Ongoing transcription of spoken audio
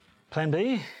Plan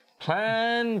B?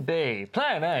 Plan B.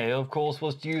 Plan A, of course,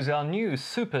 was to use our new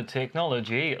super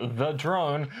technology, the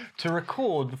drone, to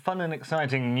record the fun and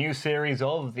exciting new series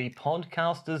of The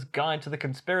Podcaster's Guide to the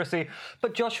Conspiracy.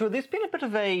 But Joshua, there's been a bit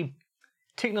of a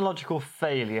technological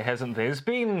failure, hasn't there? There's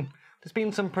been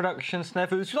some production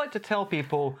snafus. Would you like to tell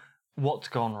people what's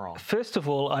gone wrong? First of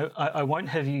all, I won't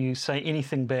have you say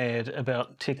anything bad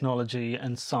about technology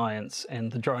and science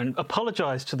and the drone.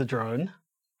 Apologise to the drone.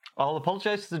 I'll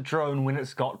apologise to the drone when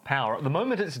it's got power. At the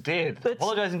moment, it's dead.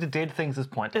 Apologising to dead things is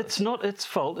pointless. It's not its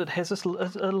fault. It has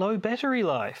a low battery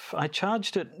life. I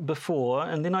charged it before,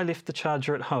 and then I left the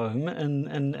charger at home,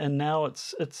 and now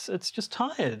it's just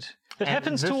tired. It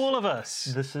happens to all of us.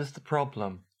 This is the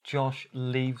problem. Josh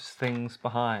leaves things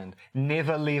behind.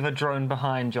 Never leave a drone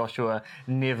behind, Joshua.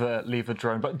 Never leave a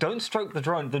drone. But don't stroke the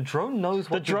drone. The drone knows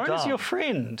what you've done. The drone is your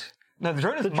friend. No, the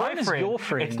drone is my friend. Is your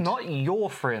friend. It's not your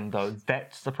friend, though.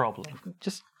 That's the problem.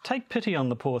 Just take pity on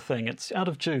the poor thing. It's out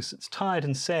of juice. It's tired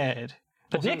and sad.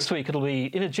 But also, next week it'll be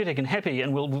energetic and happy,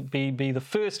 and will be the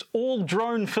first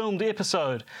all-drone filmed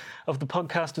episode of The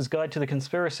Podcaster's Guide to the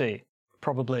Conspiracy.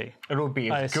 Probably. It will be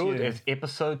as good as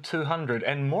episode 200,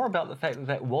 and more about the fact that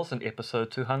that wasn't episode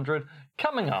 200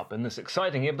 coming up in this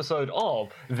exciting episode of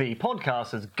The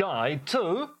Podcaster's Guide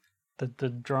to... The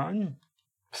drone?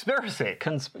 Conspiracy.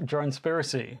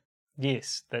 Drone-spiracy.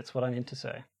 Yes, that's what I meant to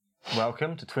say.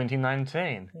 Welcome to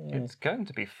 2019. It's going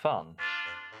to be fun.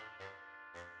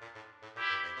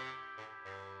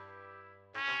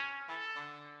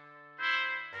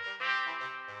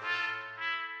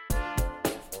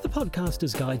 The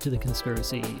Podcaster's Guide to the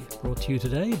Conspiracy, brought to you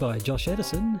today by Josh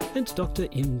Addison and Dr.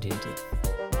 M. Denton.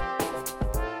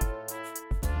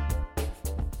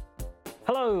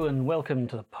 Hello and welcome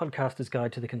to the Podcaster's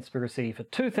Guide to the Conspiracy for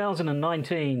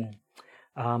 2019.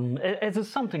 As is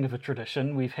something of a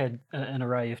tradition, we've had an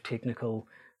array of technical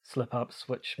slip-ups,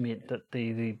 which meant that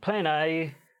the Plan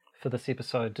A for this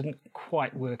episode didn't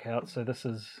quite work out, so this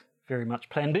is very much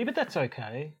Plan B, but that's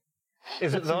okay.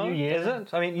 Is it though? Is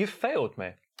it? I mean, you failed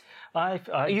me.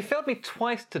 You failed me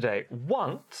twice today.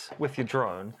 Once with your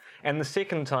drone, and the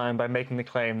second time by making the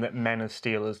claim that Man of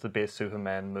Steel is the best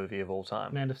Superman movie of all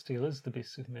time. Man of Steel is the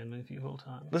best Superman movie of all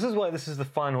time. This is why this is the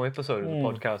final episode of the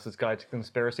Podcaster's Guide to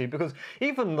Conspiracy, because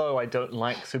even though I don't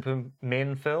like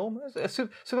Superman film,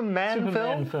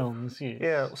 Superman films, yes.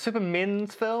 Yeah,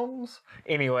 Supermen's films.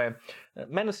 Anyway,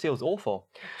 Man of Steel is awful.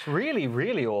 It's really,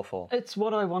 really awful. It's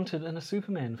what I wanted in a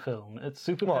Superman film. It's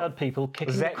superpowered people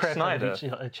kicking the crap out of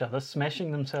each other,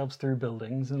 smashing themselves through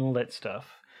buildings and all that stuff.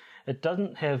 It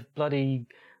doesn't have bloody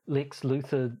Lex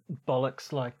Luthor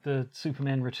bollocks like the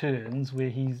Superman Returns, where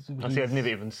he's... I've never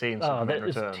even seen Superman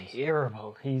Returns. That is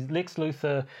terrible. Lex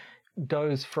Luthor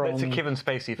goes from... That's a Kevin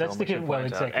Spacey film. That's the Kevin, well,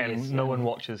 exactly. And yes, no one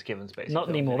watches Kevin Spacey. Not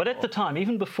anymore. But at the time,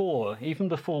 even before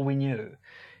we knew,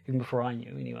 even before I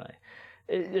knew anyway,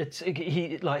 his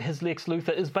Lex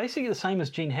Luthor is basically the same as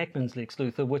Gene Hackman's Lex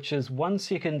Luthor, which is 1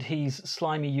 second he's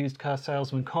slimy used car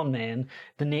salesman con man,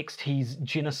 the next he's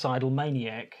genocidal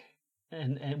maniac,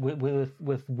 and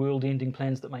with world-ending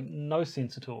plans that make no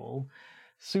sense at all.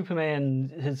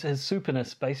 Superman, his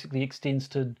superness basically extends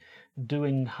to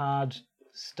doing hard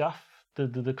stuff.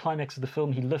 The climax of the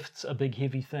film, he lifts a big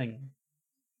heavy thing.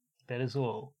 That is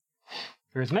all.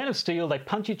 Whereas Man of Steel, they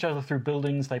punch each other through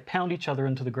buildings, they pound each other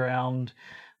into the ground.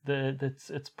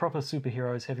 It's proper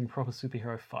superheroes having proper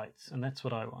superhero fights, and that's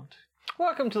what I want.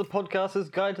 Welcome to the Podcaster's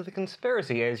Guide to the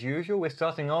Conspiracy. As usual, we're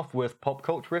starting off with pop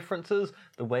culture references,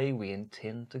 the way we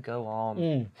intend to go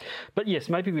on. But yes,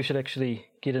 maybe we should actually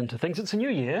get into things. It's a new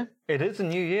year. It is a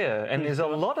new year, and there's a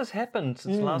lot has happened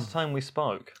since last time we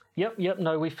spoke. Yep.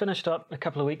 No, we finished up a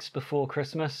couple of weeks before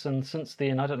Christmas, and since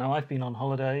then, I don't know, I've been on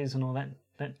holidays and all that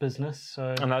business.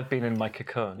 So. And I've been in my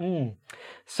cocoon.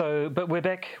 But we're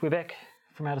back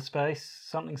from outer space.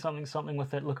 Something with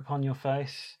that look upon your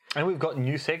face. And we've got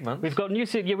new segments.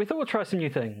 Yeah, we thought we'd try some new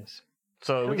things.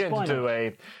 So we're going to do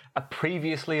a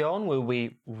previously on, where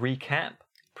we recap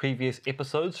previous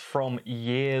episodes from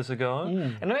years ago.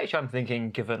 And actually I'm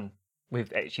thinking, given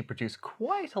we've actually produced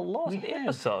quite a lot of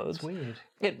episodes, it's weird.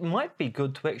 It might be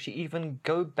good to actually even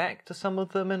go back to some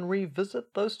of them and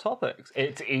revisit those topics.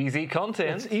 It's easy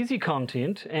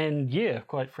content. And yeah,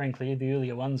 quite frankly, the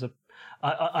earlier ones are...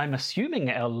 I'm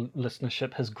assuming our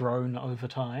listenership has grown over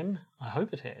time. I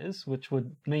hope it has, which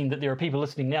would mean that there are people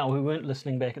listening now who weren't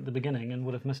listening back at the beginning and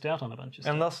would have missed out on a bunch of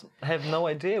stuff. And thus have no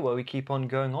idea why we keep on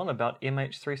going on about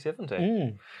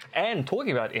MH370. And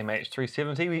talking about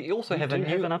MH370, we also have a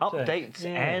new updates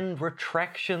and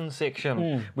retraction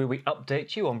section where we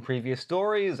update you on previous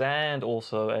stories and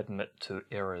also admit to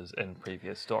errors in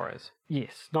previous stories.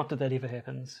 Yes, not that ever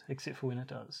happens, except for when it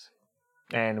does.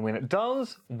 And when it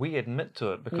does, we admit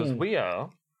to it because we are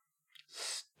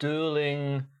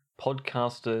sterling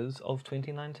podcasters of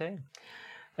 2019.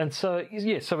 And so,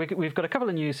 so we've got a couple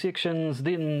of new sections.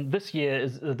 Then this year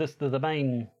is the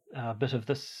main bit of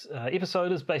this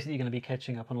episode is basically going to be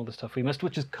catching up on all the stuff we missed,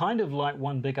 which is kind of like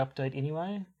one big update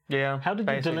anyway. Yeah. How did you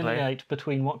basically delineate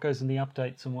between what goes in the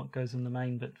updates and what goes in the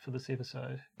main bit for this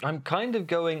episode? I'm kind of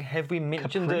going, have we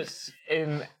mentioned it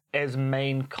in as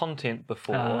main content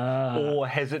before, or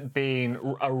has it been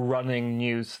a running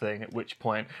news thing, at which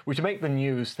point we should make the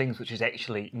news things which is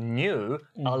actually new,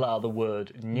 a la the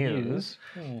word news,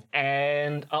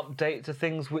 and update to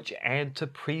things which add to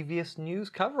previous news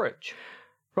coverage.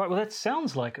 Right, well, that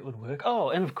sounds like it would work. Oh,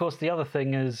 and of course, the other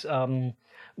thing is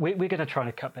we're going to try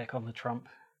to cut back on the Trump.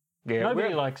 Yeah,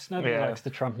 Nobody likes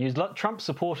the Trump news. Trump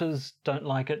supporters don't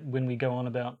like it when we go on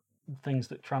about things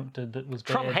that Trump did that was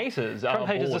bad. Trump haters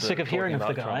are sick of hearing of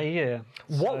the guy, Trump.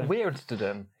 What we're interested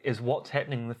in is what's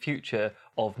happening in the future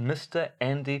of Mr.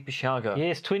 Andy Basiago.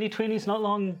 Yes, 2020 is not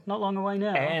long away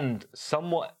now. And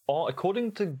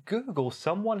according to Google,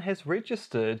 someone has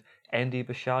registered Andy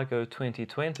Basiago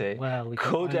 2020. Well,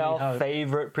 could our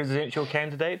favourite presidential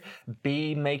candidate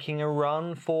be making a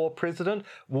run for president?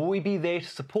 Will we be there to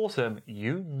support him?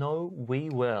 You know we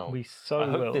will. I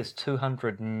hope there's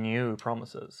 200 new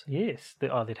promises. Yes,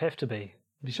 there'd have to be.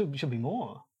 There should be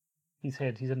more. He's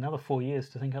had another 4 years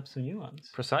to think up some new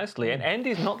ones. Precisely. And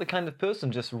Andy's not the kind of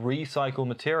person just recycle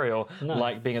material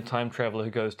like being a time traveller who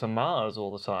goes to Mars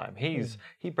all the time.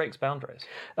 He breaks boundaries.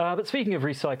 But speaking of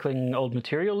recycling old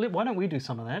material, why don't we do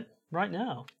some of that right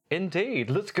now? Indeed.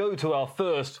 Let's go to our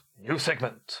first new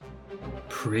segment.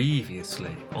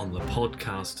 Previously on the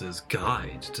Podcaster's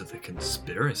Guide to the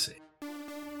Conspiracy.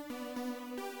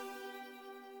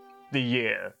 The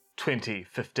year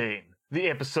 2015. The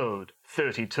episode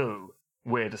 32.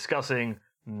 We're discussing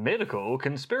medical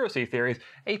conspiracy theories,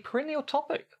 a perennial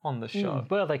topic on this show.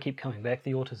 Well, they keep coming back.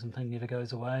 The autism thing never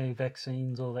goes away.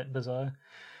 Vaccines, all that bizarre.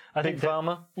 Big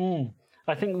Pharma.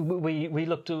 I think we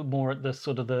looked more at the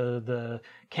sort of the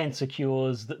cancer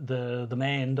cures that the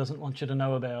man doesn't want you to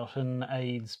know about, and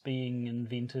AIDS being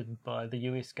invented by the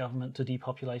US government to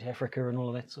depopulate Africa and all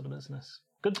of that sort of business.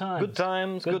 Good times.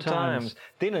 Good times.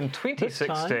 Then in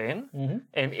 2016,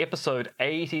 in episode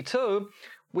 82,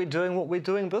 we're doing what we're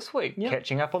doing this week,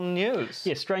 catching up on the news.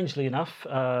 Yeah, strangely enough,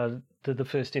 the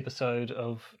first episode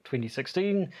of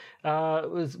 2016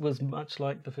 was much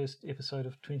like the first episode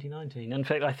of 2019. In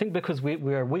fact, I think because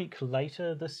we're a week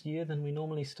later this year than we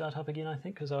normally start up again, I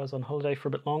think, because I was on holiday for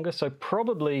a bit longer. So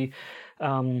probably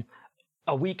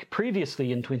a week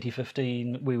previously in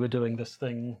 2015, we were doing this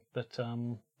thing, but...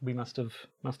 we must have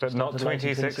but not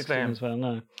 2016 as well.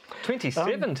 No,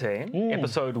 2017,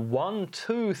 episode 1,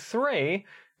 2, 3.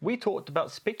 We talked about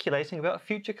speculating about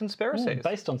future conspiracies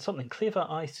based on something clever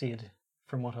I said,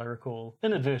 from what I recall,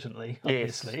 inadvertently.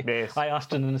 Obviously, yes. I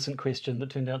asked an innocent question that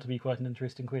turned out to be quite an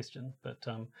interesting question. But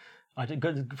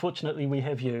fortunately, we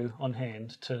have you on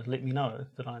hand to let me know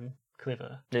that I'm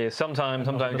clever. Yeah, sometimes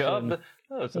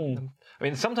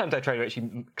sometimes I try to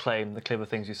actually claim the clever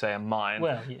things you say are mine.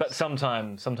 Well, yes. But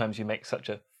sometimes you make such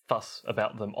a fuss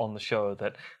about them on the show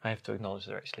that I have to acknowledge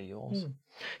they're actually yours.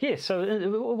 Yeah, so it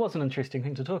was an interesting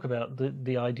thing to talk about,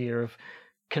 the idea of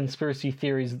conspiracy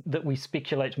theories that we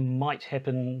speculate might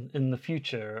happen in the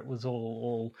future. It was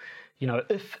all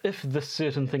if this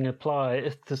certain thing applied,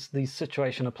 if this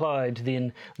situation applied,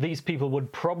 then these people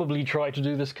would probably try to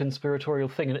do this conspiratorial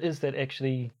thing. And is that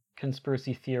actually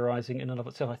conspiracy theorizing in and of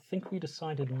itself? I think we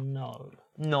decided no.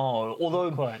 No, although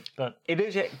not quite, but it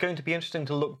is going to be interesting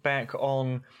to look back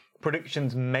on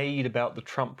predictions made about the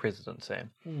Trump presidency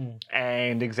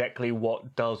and exactly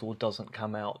what does or doesn't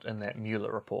come out in that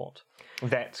Mueller report.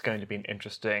 That's going to be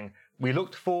interesting. We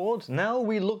looked forward, now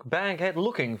we look back at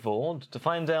looking forward to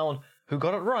find out who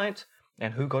got it right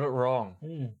and who got it wrong.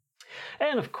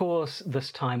 And of course,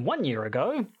 this time 1 year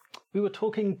ago, we were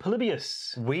talking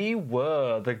Polybius. We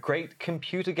were, the great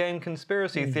computer game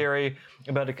conspiracy theory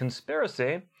about a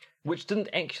conspiracy which didn't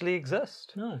actually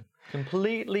exist. No.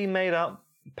 Completely made up,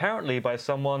 apparently by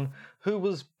someone who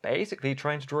was basically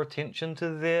trying to draw attention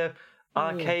to their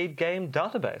arcade game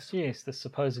database. Yes, the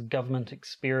supposed government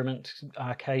experiment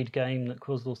arcade game that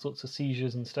caused all sorts of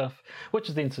seizures and stuff, which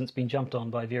has then since been jumped on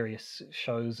by various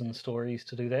shows and stories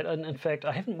to do that. And in fact,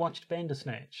 I haven't watched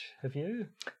Bandersnatch. Have you?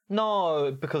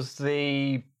 No, because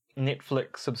the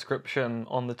Netflix subscription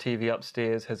on the TV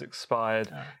upstairs has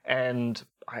expired, and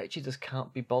I actually just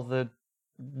can't be bothered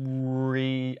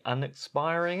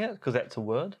unexpiring it, because that's a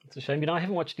word. It's a shame. I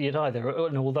haven't watched it yet either,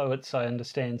 and although it's, I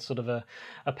understand, sort of a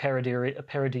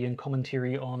parody and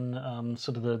commentary on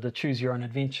sort of the choose your own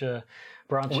adventure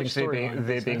branching Which storyline.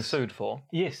 they're being sued for.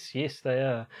 Yes, they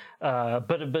are.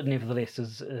 But nevertheless,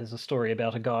 is a story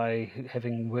about a guy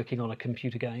working on a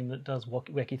computer game that does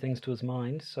wacky things to his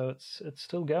mind. So it's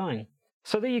still going.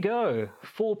 So there you go.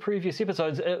 4 previous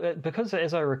episodes. Because,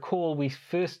 as I recall, we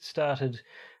first started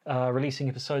releasing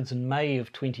episodes in May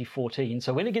of 2014.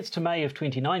 So when it gets to May of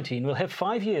 2019, we'll have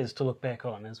 5 years to look back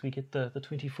on as we get the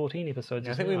 2014 episodes.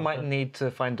 I think we might need to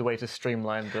find a way to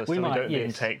streamline this so we don't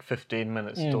then take 15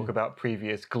 minutes to talk about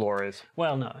previous glories.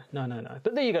 Well, no.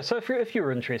 But there you go. So if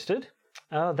you're interested,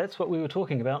 that's what we were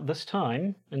talking about this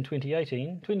time in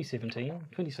 2018, 2017,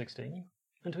 2016,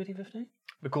 and 2015.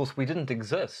 Because we didn't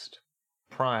exist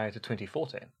prior to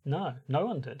 2014. No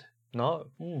one did. No.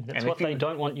 That's what they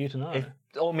don't want you to know.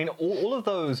 All of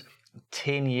those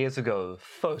 10 years ago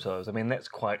photos, that's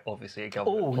quite obviously a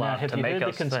government plan have to you make heard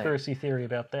us the conspiracy theory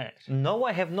about that? No,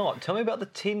 I have not. Tell me about the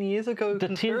 10 yeyears ago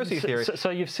conspiracy theory. So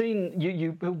you've seen,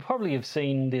 you probably have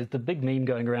seen, there's the big meme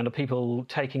going around of people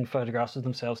taking photographs of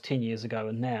themselves 10 years ago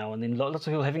and now, and then lots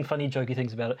of people having funny, jokey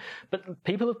things about it. But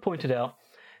people have pointed out,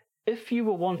 if you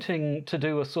were wanting to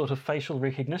do a sort of facial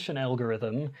recognition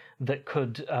algorithm that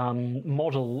could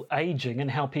model aging and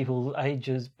how people's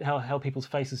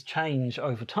faces change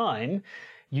over time,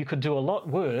 you could do a lot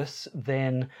worse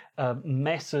than a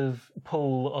massive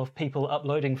pool of people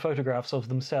uploading photographs of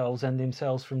themselves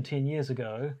from 10 years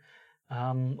ago,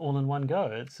 all in one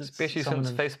go. Especially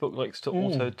since Facebook likes to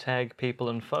auto tag people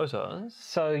in photos.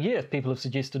 So yeah, people have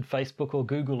suggested Facebook or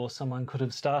Google or someone could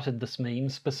have started this meme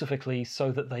specifically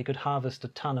so that they could harvest a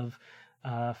ton of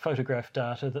photograph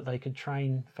data that they could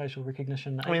train facial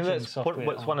recognition aging software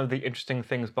what's on. one of the interesting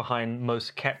things behind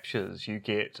most captures you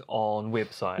get on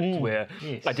websites where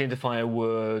identify a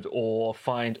word or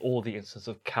find all the instances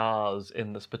of cars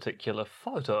in this particular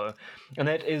photo. And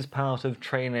that is part of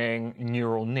training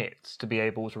neural nets to be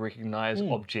able to recognize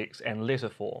objects and letter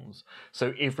forms.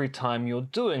 So every time you're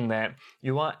doing that,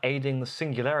 you are aiding the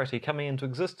singularity coming into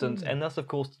existence and thus, of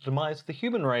course, the demise of the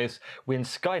human race when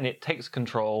Skynet takes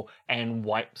control and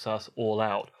wipes us all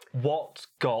out. What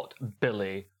got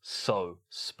Billy so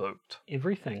spooked?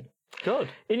 Everything. Good.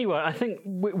 Anyway, I think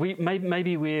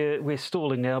maybe we're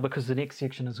stalling now because the next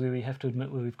section is where we have to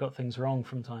admit where we've got things wrong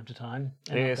from time to time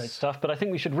and update stuff. But I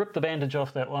think we should rip the bandage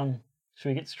off that one. Should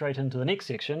we get straight into the next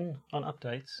section on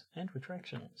updates and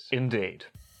retractions? Indeed.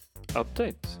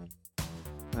 Updates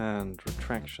and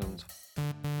retractions.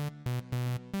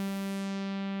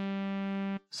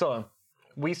 So,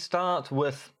 we start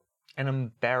with an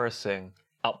embarrassing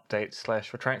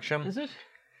update/retraction. Is it?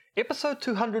 Episode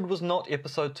 200 was not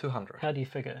episode 200. How do you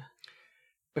figure?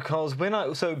 Because one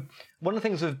of the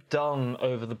things we've done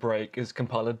over the break is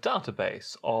compile a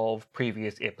database of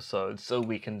previous episodes so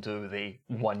we can do the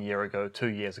 1 year ago, 2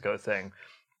 years ago thing.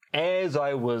 As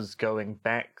I was going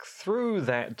back through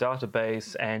that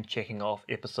database and checking off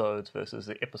episodes versus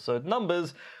the episode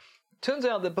numbers, turns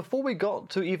out that before we got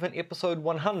to even episode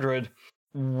 100,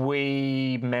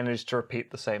 we managed to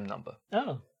repeat the same number.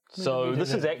 Oh. So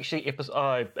this is actually episode...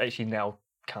 I actually now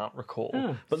can't recall.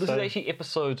 But this is actually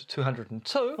episode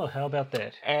 202. Well, how about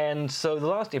that? And so the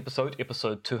last episode,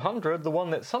 episode 200, the one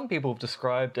that some people have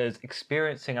described as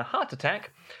experiencing a heart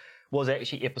attack, was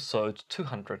actually episode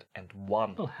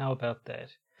 201. Well, how about that?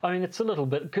 I mean, it's a little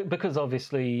bit, because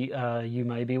obviously you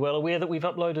may be well aware that we've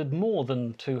uploaded more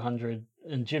than 200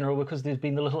 in general because there's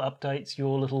been the little updates,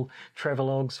 your little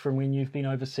travelogues from when you've been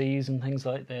overseas and things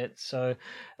like that. So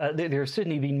there have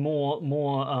certainly been more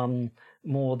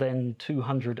than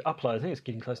 200 uploads. I think it's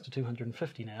getting close to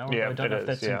 250 now. Yeah, I don't know if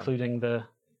that's including the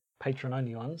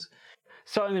patron-only ones.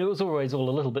 So, I mean, it was always all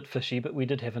a little bit fishy, but we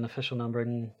did have an official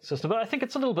numbering system. But I think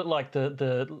it's a little bit like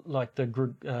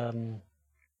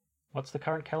what's the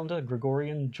current calendar?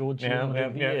 Gregorian, Georgian?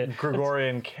 Yeah.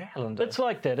 Gregorian calendar. It's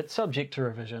like that. It's subject to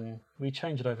revision. We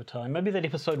change it over time. Maybe that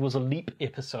episode was a leap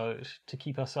episode to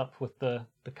keep us up with the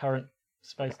current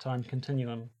space-time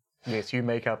continuum. Yes, you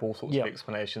make up all sorts of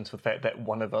explanations for the fact that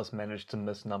one of us managed to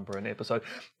misnumber an episode.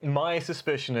 My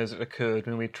suspicion is it occurred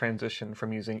when we transitioned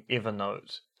from using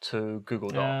Evernote to Google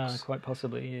Docs. Quite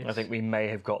possibly, yes. I think we may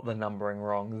have got the numbering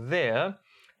wrong there,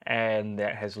 and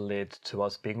that has led to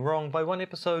us being wrong by one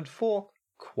episode for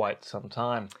quite some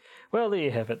time. Well, there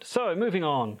you have it. So, moving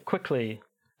on quickly,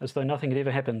 as though nothing had ever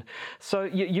happened. So,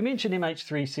 you mentioned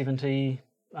MH370,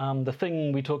 the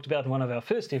thing we talked about in one of our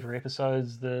first ever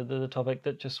episodes, the topic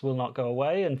that just will not go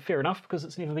away, and fair enough, because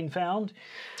it's never been found.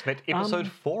 At episode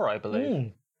 4, I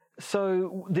believe.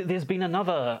 So there's been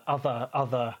another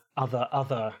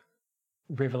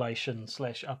revelation /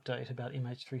 update about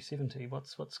MH370.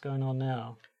 What's going on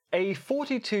now? A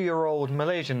 42-year-old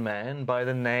Malaysian man by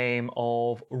the name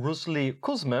of Rusli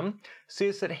Kuzmin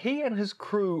says that he and his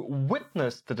crew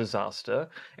witnessed the disaster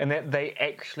and that they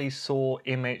actually saw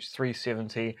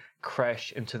MH370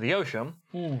 crash into the ocean.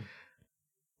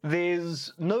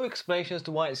 There's no explanation as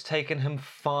to why it's taken him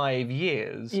 5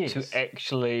 years to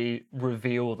actually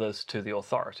reveal this to the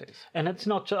authorities. And it's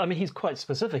not, I mean, he's quite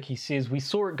specific. He says, we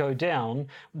saw it go down.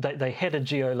 They had a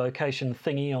geolocation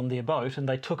thingy on their boat and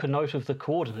they took a note of the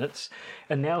coordinates.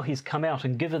 And now he's come out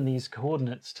and given these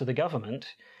coordinates to the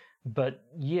government. But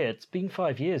yeah, it's been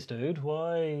 5 years, dude.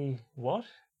 Why? What?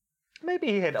 Maybe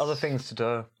he had other things to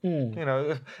do. You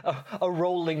know, a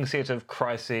rolling set of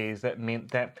crises that meant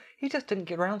that he just didn't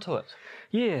get around to it.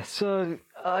 Yeah, so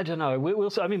I don't know.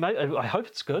 We'll. I mean, I hope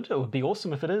it's good. It would be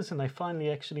awesome if it is, and they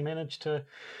finally actually managed to,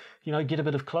 you know, get a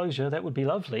bit of closure. That would be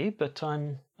lovely. But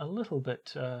I'm a little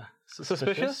bit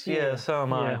suspicious. Yeah, so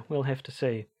am I. Yeah, we'll have to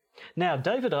see. Now,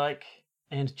 David Icke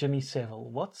and Jimmy Savile.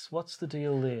 What's the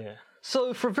deal there?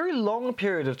 So, for a very long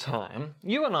period of time,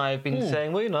 you and I have been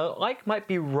saying, well, you know, Icke might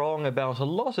be wrong about a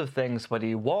lot of things, but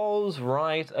he was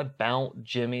right about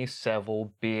Jimmy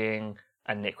Savile being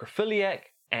a necrophiliac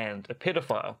and a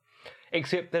pedophile.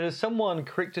 Except that as someone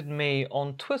corrected me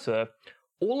on Twitter,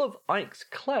 all of Icke's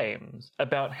claims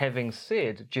about having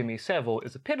said Jimmy Savile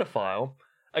is a pedophile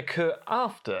occur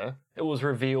after it was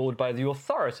revealed by the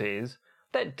authorities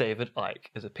that David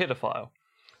Icke is a pedophile.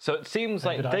 So it seems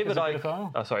like David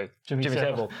Icke... Oh, sorry, Jimmy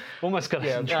Savile. Almost got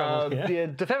us in trouble. The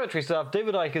defamatory stuff,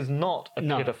 David Icke is not a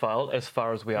pedophile, as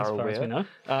far as we are aware. As far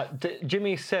as we know.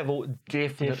 Jimmy Savile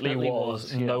definitely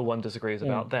was. Yeah. No one disagrees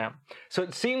about that. So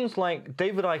it seems like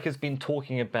David Icke has been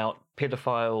talking about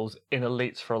pedophiles in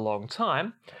elites for a long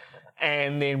time.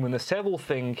 And then when the Savile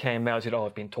thing came out, he said,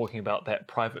 I've been talking about that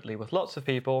privately with lots of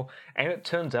people. And it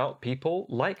turns out people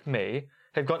like me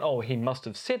have gone, he must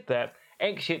have said that.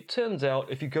 Actually, it turns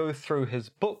out if you go through his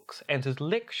books and his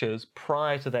lectures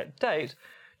prior to that date,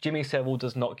 Jimmy Savile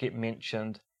does not get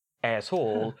mentioned at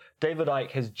all. David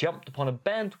Icke has jumped upon a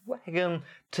bandwagon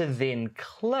to then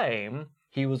claim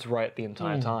he was right the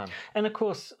entire time. And of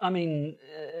course, I mean,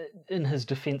 in his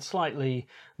defence slightly,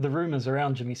 the rumours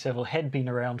around Jimmy Savile had been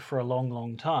around for a long,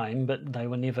 long time, but they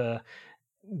were never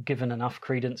given enough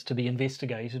credence to be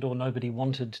investigated, or nobody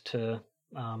wanted to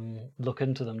look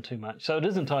into them too much. So it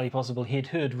is entirely possible he'd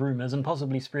heard rumours and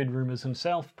possibly spread rumours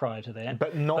himself prior to that.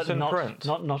 But not in print.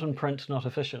 Not in print, not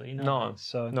officially. No.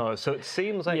 So it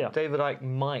seems like David Icke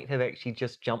might have actually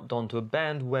just jumped onto a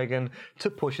bandwagon to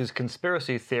push his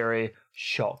conspiracy theory,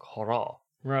 shock horror.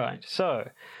 Right. So,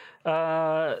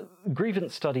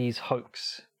 grievance studies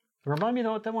hoax. Remind me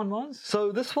what that one was?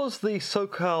 So this was the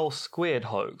SoCal Squared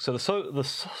hoax. So the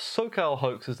SoCal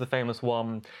hoax is the famous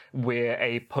one where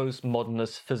a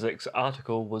postmodernist physics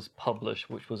article was published,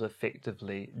 which was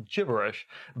effectively gibberish,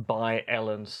 by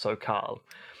Alan Sokal.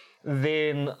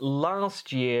 Then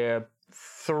last year,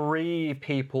 3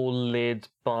 people led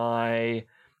by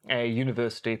a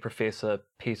university professor,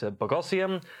 Peter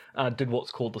Boghossian, did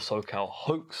what's called the SoCal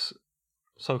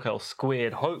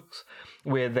Squared hoax,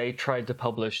 where they tried to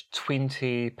publish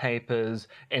 20 papers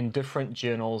in different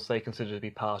journals they considered to be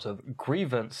part of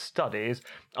grievance studies,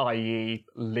 i.e.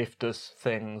 leftist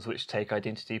things which take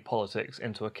identity politics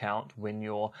into account when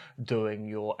you're doing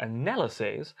your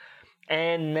analyses.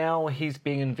 And now he's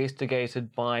being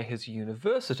investigated by his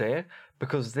university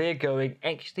because they're going,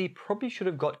 actually probably should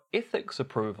have got ethics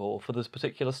approval for this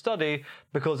particular study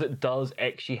because it does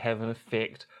actually have an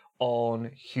effect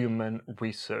on human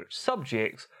research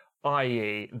subjects,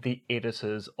 i.e. the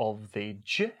editors of the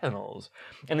journals.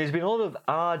 And there's been a lot of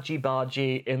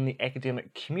argy-bargy in the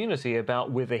academic community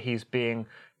about whether he's being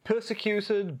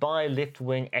persecuted by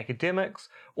left-wing academics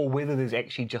or whether there's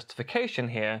actually justification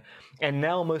here. And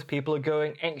now most people are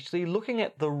going, actually looking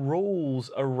at the rules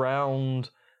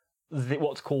around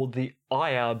what's called the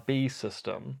IRB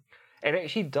system, it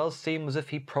actually does seem as if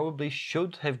he probably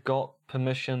should have got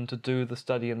permission to do the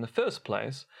study in the first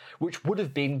place, which would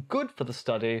have been good for the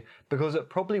study because it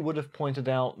probably would have pointed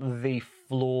out the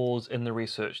flaws in the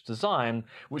research design,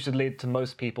 which had led to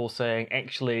most people saying,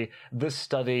 actually, this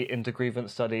study into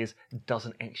grievance studies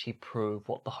doesn't actually prove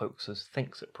what the hoaxers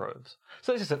thinks it proves.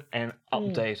 So this is an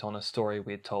update on a story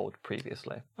we had told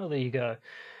previously. Oh, there you go.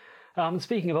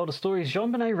 Speaking of older stories,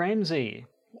 JonBenet Ramsey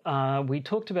we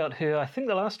talked about her. I think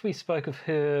the last we spoke of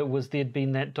her was there'd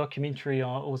been that documentary,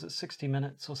 or was it 60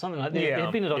 Minutes or something like that? There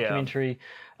had been a documentary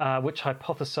which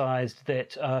hypothesized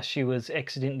that she was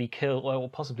accidentally killed, or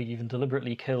possibly even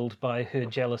deliberately killed by her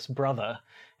jealous brother,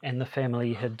 and the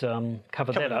family had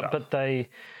covered that up. But they...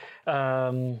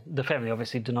 the family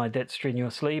obviously denied that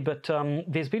strenuously, but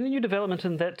there's been a new development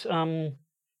in that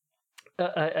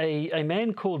a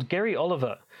man called Gary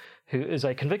Oliver, who is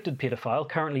a convicted paedophile,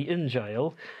 currently in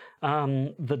jail.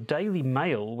 The Daily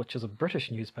Mail, which is a British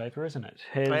newspaper, isn't it?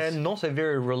 And not a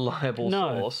very reliable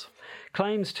source.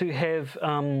 Claims to have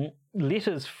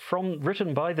letters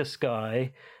written by this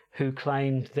guy who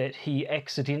claimed that he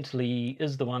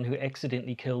is the one who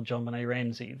accidentally killed JonBenet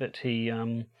Ramsey, that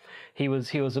he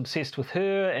was obsessed with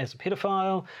her as a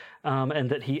pedophile, and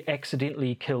that he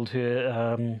accidentally killed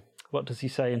her. What does he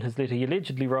say in his letter? He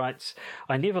allegedly writes,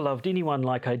 "I never loved anyone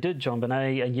like I did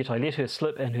JonBenet, and yet I let her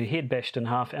slip and her head bashed in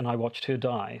half and I watched her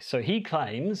die." So he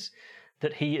claims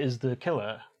that he is the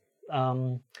killer.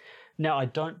 Now, I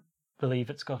don't believe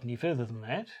it's got any further than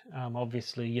that.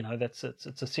 Obviously,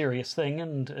 it's a serious thing,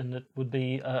 and it would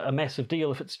be a massive deal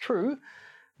if it's true.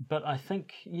 But I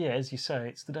think, as you say,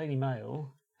 it's the Daily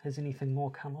Mail. Has anything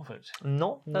more come of it?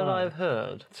 Not that I've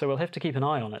heard. So we'll have to keep an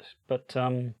eye on it. But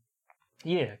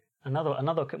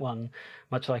another one,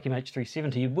 much like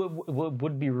MH370,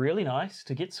 would be really nice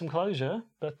to get some closure.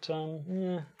 But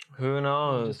who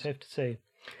knows? We'll just have to see.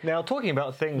 Now, talking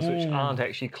about things which aren't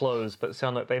actually closed but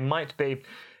sound like they might be,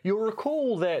 you'll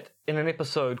recall that in an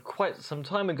episode quite some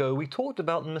time ago, we talked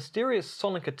about the mysterious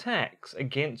sonic attacks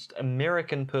against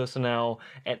American personnel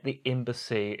at the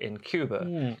embassy in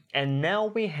Cuba. And now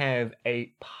we have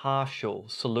a partial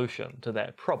solution to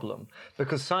that problem,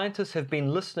 because scientists have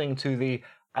been listening to the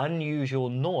unusual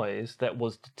noise that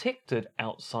was detected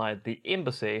outside the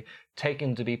embassy,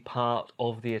 taken to be part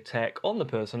of the attack on the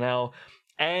personnel,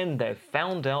 and they've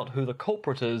found out who the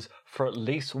culprit is for at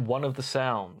least one of the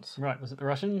sounds. Right, was it the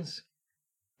Russians?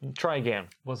 Try again.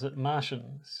 Was it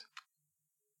Martians?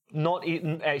 Not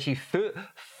even, actually,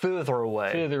 further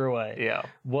away. Further away. Yeah.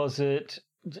 Was it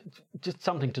just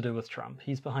something to do with Trump?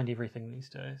 He's behind everything these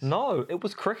days. No, it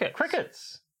was crickets.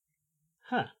 Crickets?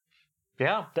 Huh.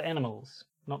 Yeah. The animals,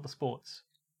 not the sports.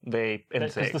 The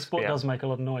insects. Because the sport does make a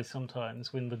lot of noise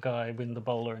sometimes when the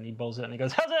bowler and he bowls it and he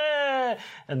goes, "Huzzah!"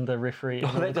 And the referee...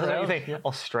 Oh, that doesn't crowd, anything.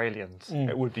 Australians.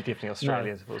 It would be definitely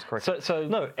Australians if it was cricket. So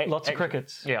lots of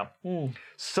crickets. Yeah.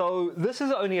 So this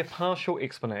is only a partial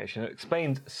explanation. It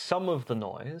explains some of the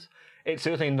noise. It's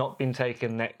certainly not been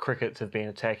taken that crickets have been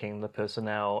attacking the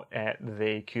personnel at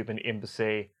the Cuban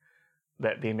embassy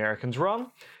that the Americans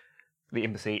run. The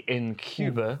embassy in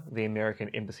Cuba, the American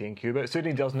embassy in Cuba. It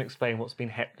certainly doesn't explain what's been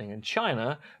happening in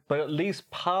China, but at least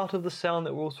part of the sound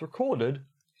that was recorded,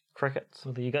 crickets.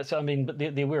 Well, there you go. So, I mean, but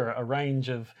there were a range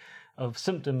of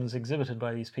symptoms exhibited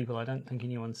by these people. I don't think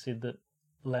anyone said that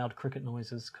loud cricket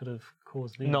noises could have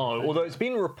caused them. No, although it's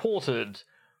been reported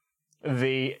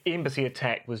the embassy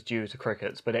attack was due to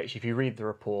crickets, but actually if you read the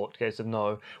report, it goes,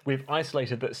 no, we've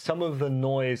isolated that some of the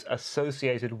noise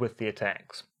associated with the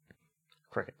attacks.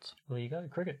 Crickets. Well, there you go,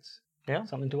 crickets. Yeah.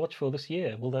 Something to watch for this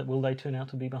year. Will they turn out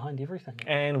to be behind everything?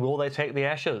 And will they take the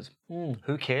Ashes?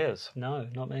 Who cares? No,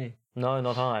 not me. No,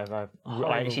 not I.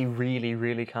 I actually really,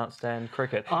 really can't stand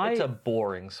cricket. It's a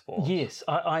boring sport. Yes,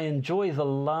 I enjoy the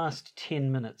last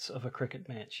 10 minutes of a cricket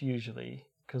match, usually,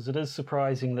 because it is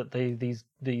surprising that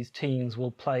these teams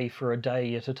will play for a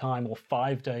day at a time or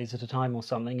 5 days at a time or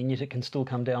something, and yet it can still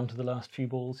come down to the last few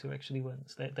balls who actually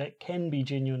wins. That can be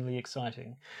genuinely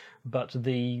exciting. But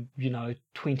the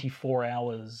 24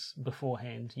 hours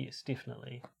beforehand, yes,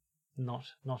 definitely not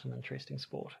an interesting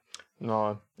sport.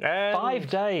 No. 5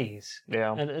 days.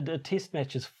 Yeah. And a test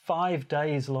match is 5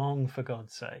 days long, for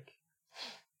God's sake.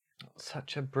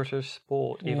 Such a British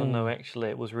sport, even though actually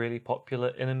it was really popular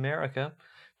in America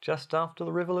just after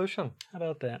the Revolution. How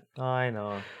about that? I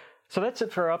know. So that's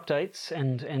it for our updates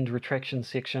and retraction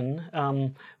section.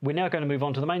 We're now going to move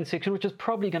on to the main section, which is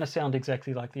probably going to sound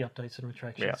exactly like the updates and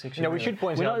retraction section. Now, we should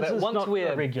point out that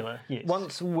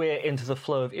once we're into the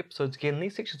flow of episodes again,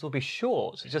 these sections will be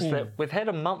short. It's just that we've had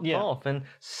a month off and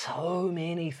so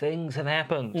many things have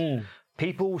happened.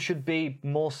 People should be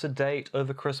more sedate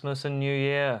over Christmas and New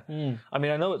Year. I mean,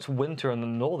 I know it's winter in the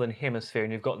Northern Hemisphere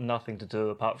and you've got nothing to do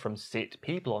apart from set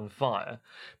people on fire.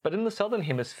 But in the Southern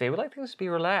Hemisphere, we like things to be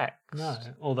relaxed. No,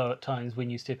 although at times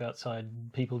when you step outside,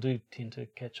 people do tend to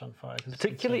catch on fire.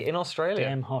 Particularly in Australia.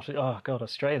 Damn hot. Oh, God,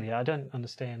 Australia. I don't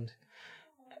understand.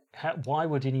 Why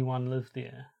would anyone live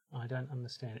there? I don't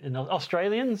understand. And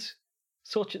Australians,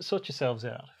 sort yourselves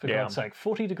out, for God's sake.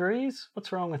 40 degrees?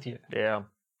 What's wrong with you? Yeah.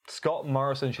 Scott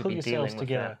Morrison should Pull be yourselves dealing with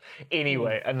together. that.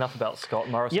 Anyway, enough about Scott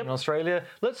Morrison Yep. in Australia.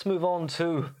 Let's move on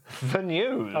to the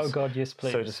news. Oh God, yes,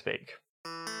 please. So to speak.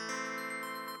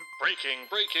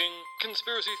 Breaking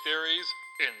conspiracy theories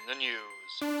in the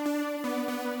news.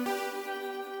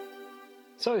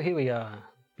 So here we are.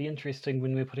 Be interesting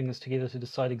when we're putting this together to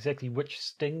decide exactly which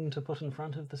sting to put in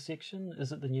front of the section.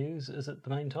 Is it the news? Is it the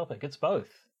main topic? It's both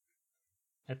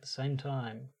at the same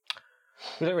time.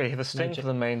 We don't really have a sting Magic. for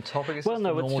the main topic. It's Well, just no,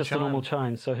 a it's normal just a chime. normal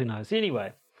chime, so who knows.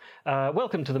 Anyway,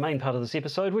 welcome to the main part of this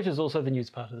episode, which is also the news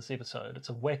part of this episode. It's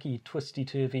a wacky,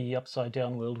 twisty-turvy,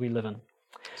 upside-down world we live in.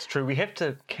 It's true. We have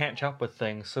to catch up with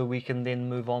things so we can then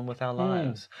move on with our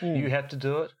lives. You have to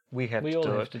do it. We have We to all do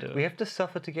have it. to do it. We have to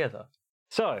suffer together.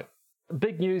 So,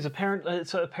 big news. Apparently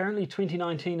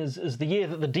 2019 is the year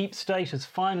that the deep state is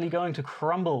finally going to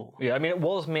crumble. Yeah, I mean, it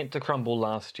was meant to crumble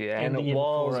last year, and the it year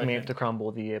was before, I meant think. to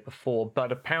crumble the year before,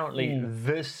 but apparently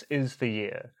this is the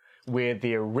year where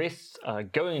the arrests are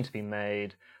going to be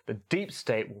made, the deep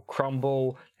state will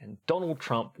crumble, and Donald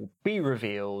Trump will be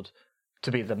revealed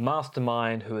to be the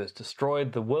mastermind who has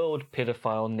destroyed the World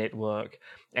Pedophile Network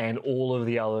and all of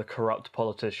the other corrupt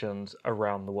politicians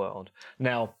around the world.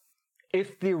 Now,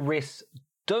 if the arrests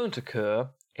don't occur,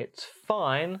 it's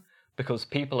fine, because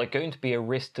people are going to be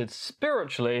arrested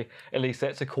spiritually, at least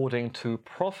that's according to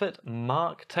Prophet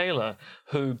Mark Taylor,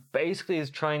 who basically is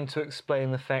trying to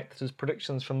explain the fact that his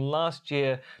predictions from last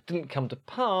year didn't come to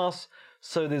pass,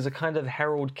 so there's a kind of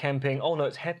herald camping, oh no,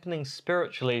 it's happening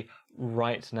spiritually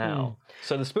right now.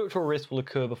 So the spiritual arrest will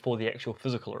occur before the actual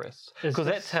physical arrests, Is because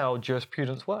this- that's how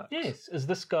jurisprudence works. Yes. Is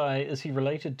this guy, is he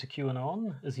related to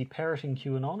QAnon? Is he parroting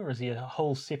QAnon, or is he a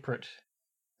whole separate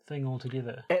thing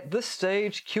altogether? At this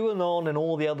stage, QAnon and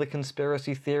all the other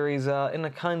conspiracy theories are in a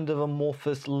kind of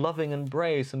amorphous loving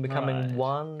embrace and becoming Right.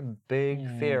 one big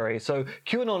theory. So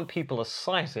QAnon people are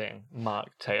citing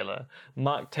Mark Taylor.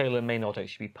 Mark Taylor may not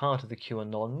actually be part of the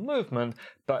QAnon movement,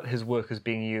 but his work is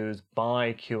being used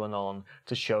by QAnon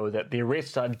to show that the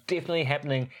arrests are definitely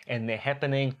happening, and they're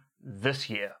happening this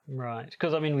year. Right,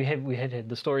 because I mean, we had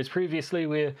the stories previously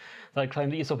where they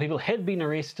claimed that yes, people had been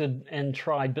arrested and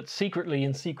tried, but secretly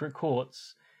in secret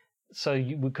courts. So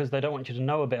because they don't want you to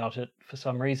know about it for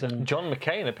some reason. John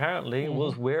McCain apparently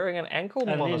was wearing an ankle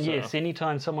And monitor. then yes,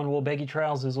 anytime someone wore baggy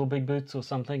trousers or big boots or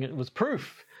something, it was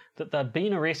proof that they'd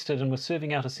been arrested and were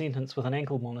serving out a sentence with an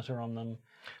ankle monitor on them.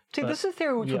 See, this is a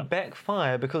theory which yeah. would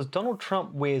backfire because Donald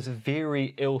Trump wears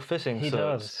very ill-fitting He suits,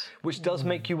 does. which does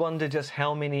make you wonder just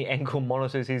how many ankle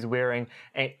monitors he's wearing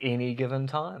at any given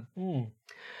time.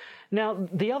 Now,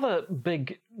 the other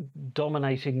big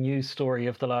dominating news story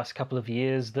of the last couple of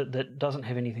years that doesn't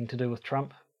have anything to do with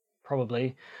Trump,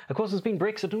 probably, of course, has been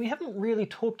Brexit. And we haven't really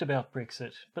talked about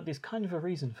Brexit, but there's kind of a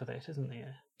reason for that, isn't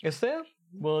there? Is there?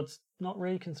 Well, it's not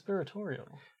really conspiratorial.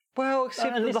 Well,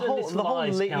 except unless- the whole unless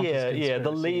lies count as the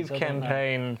Leave conspiracies, I don't know.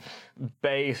 campaign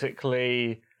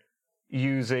basically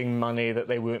using money that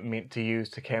they weren't meant to use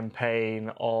to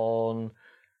campaign on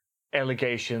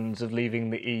allegations of leaving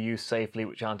the EU safely,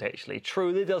 which aren't actually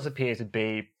true. There does appear to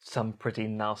be some pretty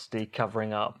nasty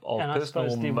covering up of And I personal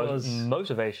suppose there was-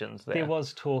 motivations there. There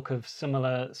was talk of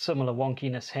similar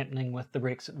wonkiness happening with the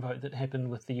Brexit vote that happened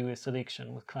with the US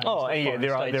election, with claims. Oh, that yeah, foreign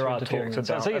there are states were talks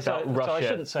interfering. about, So I Russia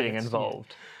shouldn't say being it's- involved.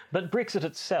 yeah. But Brexit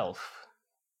itself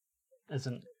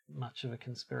isn't much of a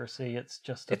conspiracy. It's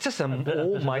just It's just an bit of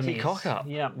a almighty mess. cock-up.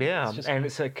 Yeah, Yeah, it's just- and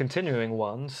it's a continuing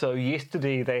one. So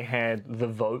yesterday they had the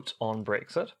vote on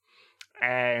Brexit,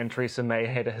 and Theresa May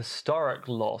had a historic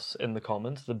loss in the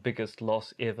Commons, the biggest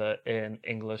loss ever in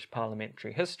English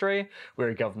parliamentary history, where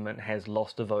a government has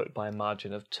lost a vote by a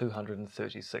margin of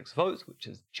 236 votes, which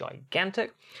is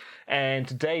gigantic. And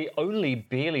today only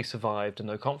barely survived a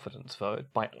no confidence vote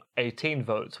by 18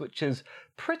 votes, which is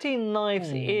pretty knife's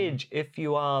edge if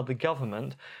you are the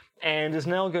government, and is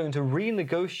now going to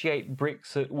renegotiate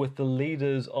Brexit with the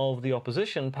leaders of the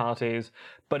opposition parties,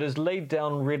 but has laid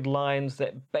down red lines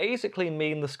that basically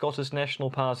mean the Scottish National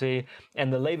Party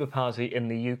and the Labour Party in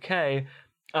the UK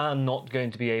are not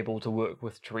going to be able to work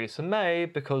with Theresa May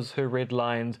because her red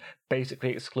lines basically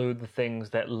exclude the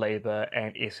things that Labour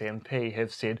and SNP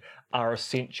have said are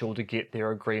essential to get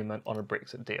their agreement on a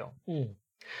Brexit deal.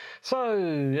 So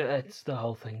the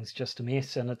whole thing's just a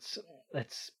mess, and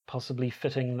it's possibly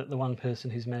fitting that the one person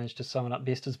who's managed to sum it up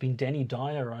best has been Danny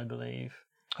Dyer, I believe.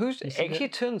 Who's see actually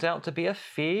turns out to be a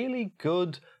fairly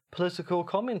good political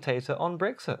commentator on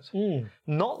Brexit.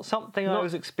 Not something I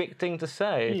was expecting to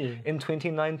say Yeah. in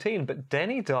 2019, but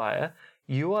Danny Dyer,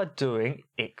 you are doing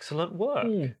excellent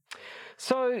work.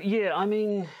 So, yeah, I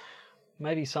mean,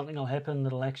 maybe something will happen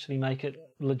that'll actually make it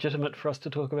legitimate for us to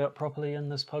talk about properly in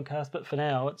this podcast, but for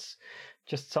now, it's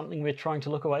just something we're trying to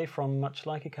look away from, much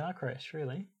like a car crash,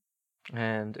 really.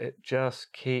 And it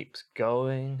just keeps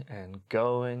going and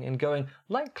going and going,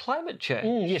 like climate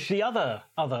change. Yes, the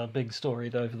other big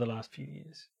story over the last few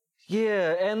years.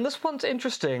 Yeah, and this one's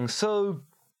interesting. So,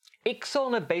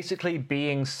 Exxon are basically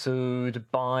being sued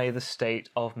by the state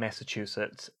of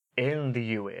Massachusetts in the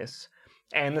US,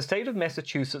 and the state of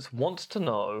Massachusetts wants to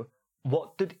know,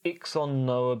 what did Exxon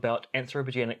know about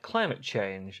anthropogenic climate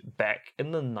change back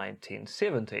in the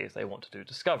 1970s? They want to do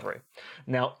discovery.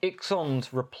 Now,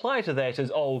 Exxon's reply to that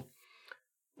is,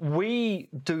 we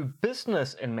do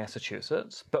business in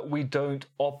Massachusetts, but we don't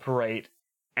operate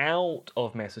out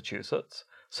of Massachusetts,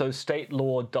 so state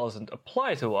law doesn't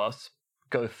apply to us.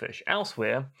 Go fish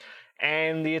elsewhere.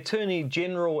 And the Attorney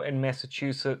General in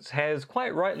Massachusetts has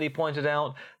quite rightly pointed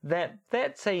out that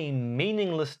that's a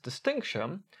meaningless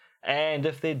distinction, and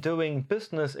if they're doing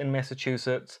business in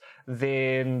Massachusetts,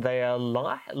 then they are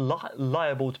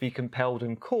liable to be compelled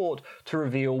in court to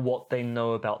reveal what they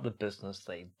know about the business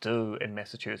they do in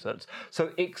Massachusetts. So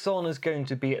Exxon is going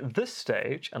to be at this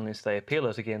stage, unless they appeal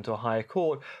it again to a higher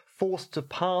court, forced to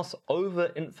pass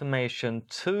over information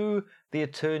to the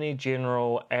Attorney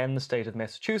General and the state of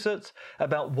Massachusetts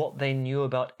about what they knew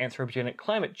about anthropogenic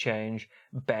climate change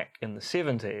back in the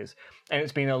 70s. And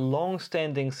it's been a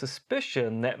long-standing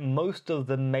suspicion that most of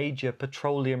the major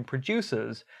petroleum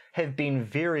producers have been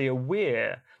very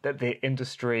aware that their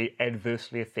industry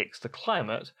adversely affects the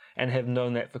climate and have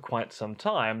known that for quite some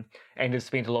time, and have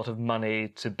spent a lot of money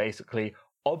to basically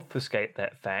obfuscate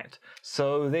that fact.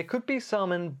 So there could be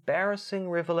some embarrassing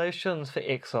revelations for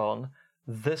Exxon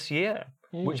this year,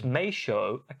 which may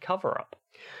show a cover-up.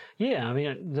 Yeah, I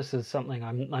mean, this is something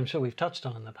I'm sure we've touched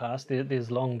on in the past.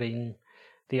 There's long been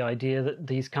the idea that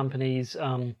these companies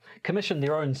commission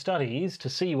their own studies to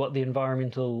see what the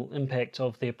environmental impact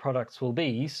of their products will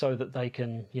be, so that they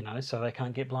can, so they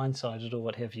can't get blindsided or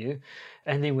what have you.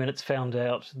 And then when it's found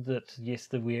out that, yes,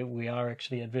 that we are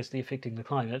actually adversely affecting the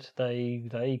climate,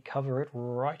 they cover it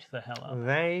right the hell up.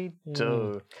 They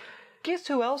do. Guess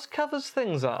who else covers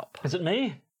things up? Is it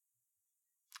me?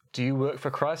 Do you work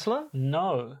for Chrysler?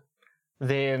 No.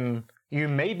 Then you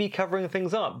may be covering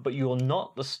things up, but you're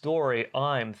not the story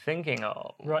I'm thinking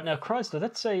of. Right, now Chrysler,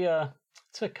 it's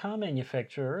a car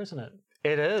manufacturer, isn't it?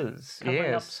 It is,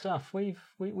 covering up yes. stuff.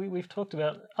 We've talked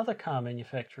about other car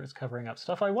manufacturers covering up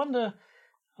stuff. I wonder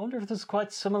if this is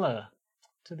quite similar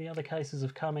to the other cases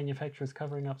of car manufacturers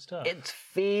covering up stuff. It's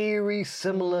very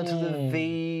similar to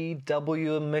the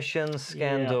VW emissions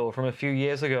scandal from a few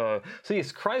years ago. So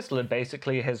yes, Chrysler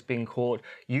basically has been caught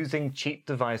using cheat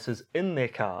devices in their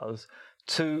cars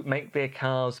to make their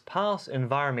cars pass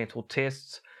environmental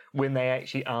tests when they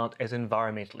actually aren't as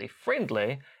environmentally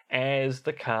friendly as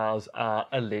the cars are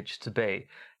alleged to be.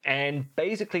 And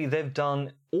basically they've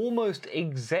done almost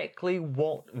exactly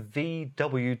what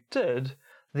VW did,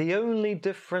 the only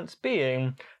difference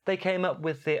being they came up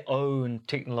with their own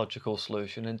technological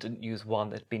solution and didn't use one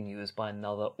that had been used by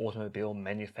another automobile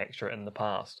manufacturer in the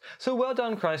past. So well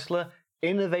done, Chrysler,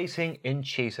 innovating in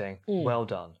cheating. Well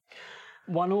done.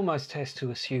 One almost has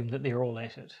to assume that they're all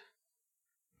at it.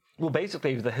 Well,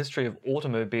 basically, the history of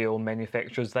automobile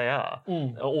manufacturers, they are.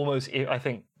 Almost, I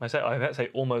think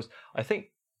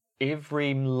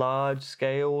every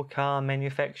large-scale car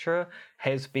manufacturer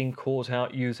has been caught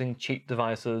out using cheat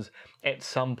devices at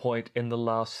some point in the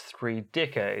last 3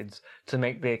 decades to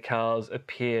make their cars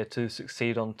appear to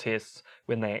succeed on tests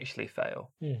when they actually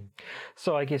fail.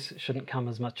 So I guess it shouldn't come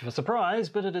as much of a surprise,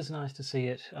 but it is nice to see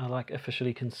it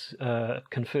officially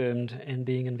confirmed and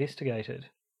being investigated.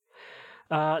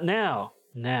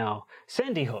 Now,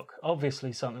 Sandy Hook,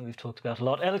 obviously something we've talked about a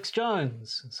lot. Alex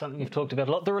Jones, something we've talked about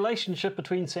a lot. The relationship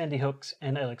between Sandy Hook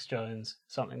and Alex Jones,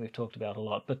 something we've talked about a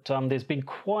lot. But there's been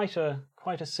quite a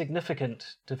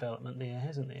significant development there,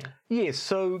 hasn't there? Yes,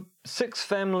 so 6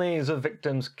 families of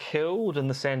victims killed in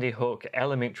the Sandy Hook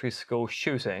elementary school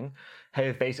shooting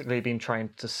have basically been trying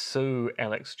to sue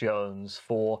Alex Jones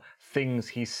for things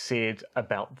he said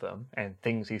about them. And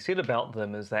things he said about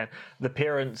them is that the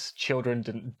parents' children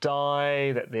didn't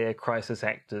die, that they're crisis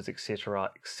actors, etc.,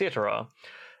 etc.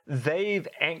 They've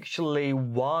actually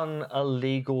won a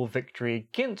legal victory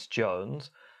against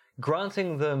Jones,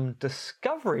 granting them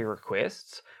discovery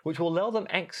requests, which will allow them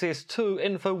access to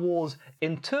InfoWars'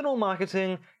 internal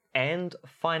marketing and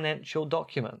financial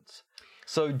documents.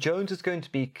 So Jones is going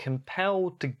to be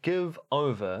compelled to give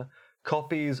over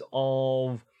copies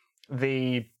of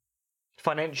the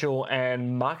financial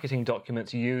and marketing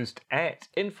documents used at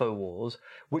InfoWars,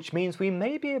 which means we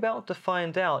may be about to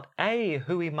find out A,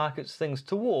 who he markets things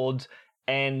towards,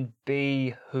 and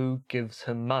B, who gives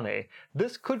him money.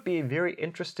 This could be a very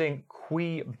interesting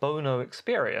cui bono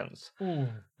experience.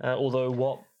 Although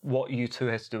what U2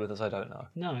 has to do with this, I don't know.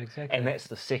 No, exactly. And that's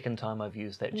the second time I've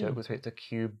used that joke with respect to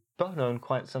cui bono in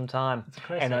quite some time. It's a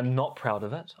classic. And I'm not proud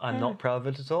of it. I'm not proud of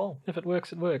it at all. If it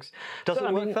works, it works. Does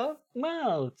it work though?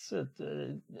 Well, it's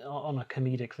on a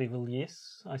comedic level,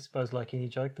 yes. I suppose like any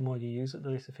joke, the more you use it,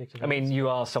 the less effective it I mean, is. you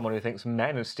are someone who thinks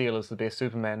Man of Steel is the best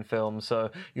Superman film,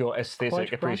 so your aesthetic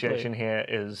Quite appreciation here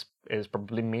is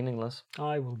probably meaningless.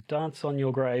 I will dance on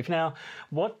your grave. Now,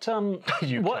 what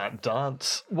You what, can't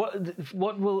dance.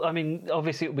 What will, I mean,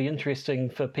 obviously it will be interesting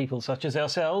for people such as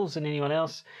ourselves and anyone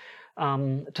else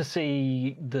to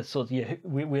see the sort of,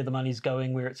 where the money's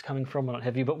going, where it's coming from, and what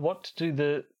have you. But what do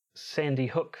the Sandy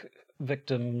Hook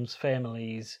victims'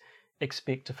 families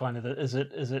expect to find? Is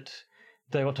it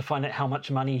they want to find out how much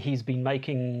money he's been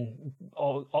making,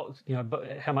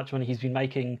 how much money he's been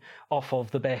making off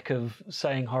of the back of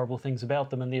saying horrible things about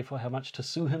them, and therefore how much to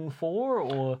sue him for?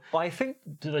 Or I think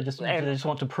do they just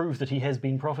want to prove that he has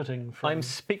been profiting from? I'm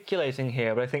speculating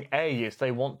here, but I think A, yes,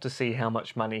 they want to see how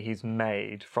much money he's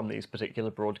made from these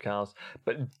particular broadcasts,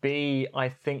 but B, I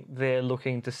think they're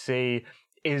looking to see,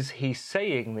 is he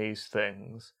saying these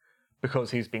things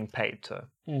because he's being paid to?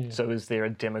 So is there a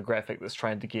demographic that's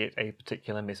trying to get a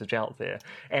particular message out there?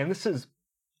 And this is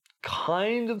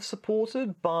kind of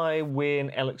supported by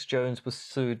when Alex Jones was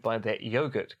sued by that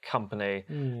yogurt company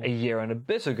a year and a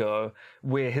bit ago,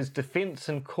 where his defense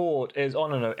in court is, oh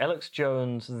no, Alex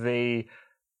Jones, the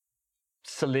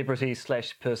celebrity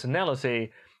 /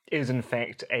 personality, is in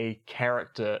fact a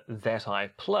character that I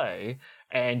play,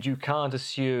 and you can't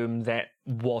assume that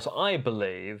what I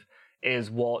believe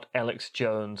is what Alex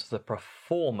Jones, the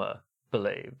performer,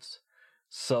 believes.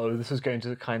 So this is going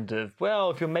to kind of,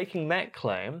 well, if you're making that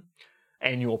claim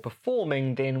and you're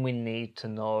performing, then we need to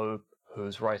know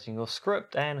who's writing your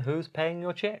script and who's paying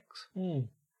your checks.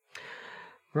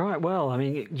 Right, well, I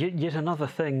mean, yet another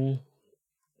thing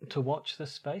to watch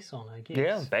this space on, I guess.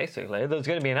 Yeah, basically. There's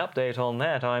going to be an update on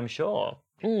that, I'm sure.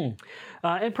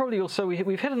 And probably also,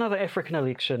 we've had another African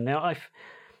election. Now,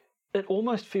 it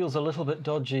almost feels a little bit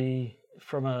dodgy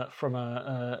from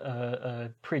a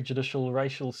prejudicial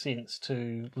racial sense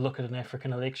to look at an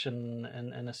African election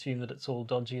and assume that it's all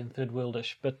dodgy and third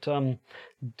worldish, but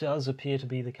does appear to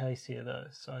be the case here, though.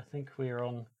 So I think we're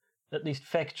on, at least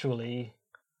factually,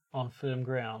 on firm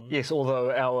ground. Yes,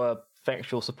 although our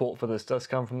factual support for this does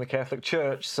come from the Catholic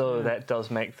Church, so that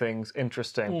does make things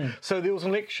interesting. So there was an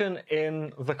election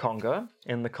in the Congo,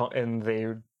 in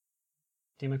the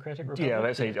Democratic Republic? Yeah,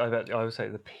 I would say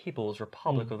the People's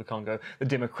Republic of the Congo, the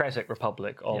Democratic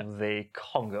Republic of the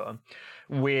Congo,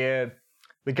 where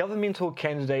the governmental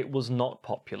candidate was not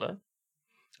popular.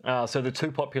 So the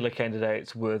two popular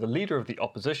candidates were the leader of the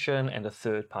opposition and a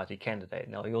third-party candidate.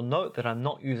 Now, you'll note that I'm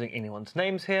not using anyone's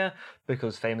names here,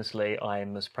 because famously I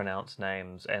mispronounce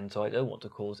names, and so I don't want to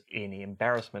cause any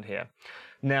embarrassment here.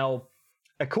 Now,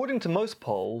 according to most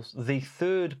polls, the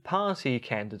third-party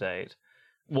candidate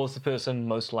was the person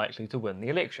most likely to win the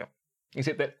election.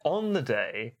 Except that on the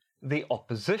day, the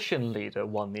opposition leader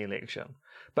won the election.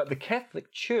 But the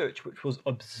Catholic Church, which was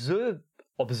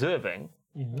observing,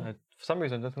 for some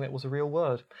reason I don't think that was a real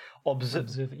word.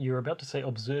 You were about to say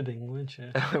observing, weren't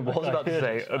you? I was about to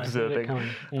say observing.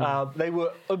 They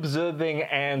were observing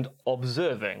and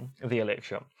observing the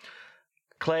election.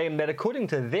 Claim that according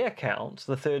to their counts,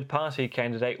 the third-party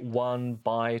candidate won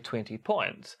by 20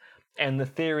 points. And the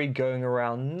theory going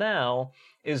around now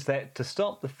is that to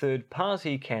stop the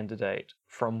third-party candidate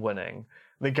from winning,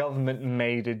 the government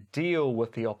made a deal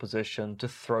with the opposition to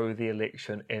throw the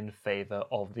election in favour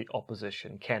of the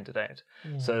opposition candidate.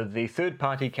 So the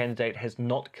third-party candidate has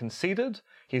not conceded.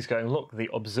 He's going, look, the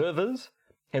observers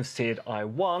have said I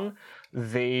won.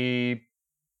 The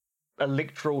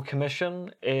Electoral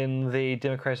Commission in the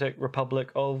Democratic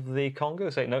Republic of the Congo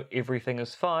say, no, everything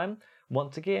is fine.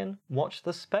 Once again, watch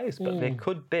this space, but there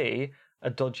could be a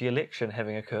dodgy election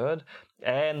having occurred,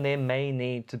 and there may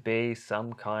need to be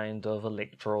some kind of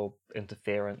electoral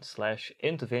interference /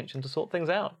 intervention to sort things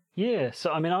out. Yeah,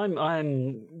 so I mean,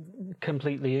 I'm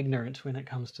completely ignorant when it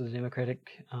comes to the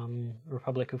Democratic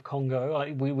Republic of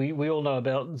Congo. We all know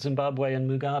about Zimbabwe and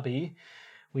Mugabe.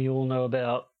 We all know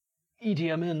about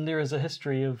Idi Amin. There is a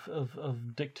history of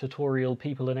dictatorial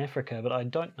people in Africa, but I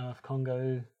don't know if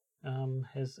Congo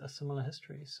has a similar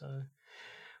history. So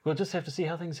we'll just have to see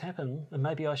how things happen, and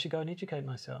maybe I should go and educate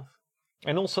myself.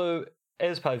 And also,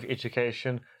 as part of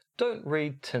education, don't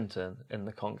read Tintin in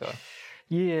the Congo.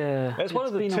 Yeah. It's one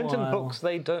of the been a Tintin while. books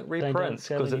they don't reprint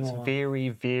sell because it's anymore. very,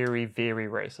 very, very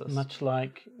racist. Much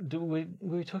like, were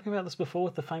we talking about this before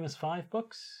with the famous 5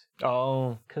 books?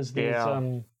 Oh, Because there's,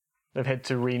 yeah. They've had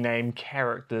to rename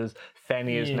characters.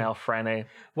 Fanny is Yeah. now Franny.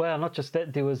 well, not just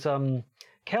that, there was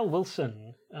Cal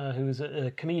Wilson, who was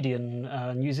a comedian,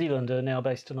 New Zealander, now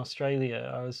based in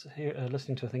Australia. I was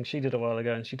listening to a thing she did a while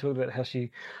ago, and she talked about how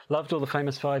she loved all the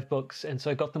famous 5 books, and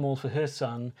so got them all for her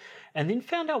son, and then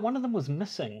found out one of them was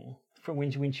missing from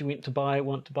when she went to buy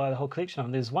the whole collection of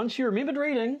them. There's one she remembered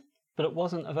reading, but it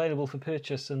wasn't available for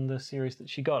purchase in the series that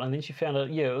she got. And then she found out,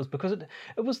 it was because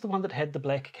it was the one that had the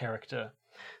black character.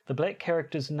 The black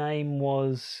character's name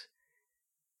was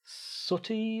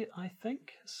Sooty, I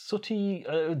think. Sooty.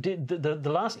 The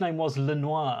last name was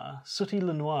Lenoir. Sooty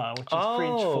Lenoir, which is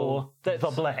French for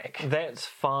the black. That's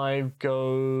 5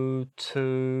 go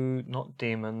to, not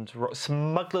Demons,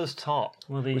 Smuggler's Top,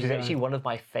 Well, there which you is go. actually one of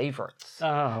my favourites.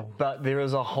 Oh, But there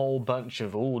is a whole bunch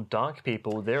of dark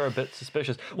people. They're a bit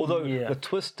suspicious. Although Yeah. the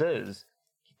twist is,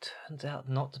 he turns out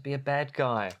not to be a bad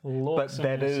guy. Lots But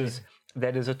of mercy.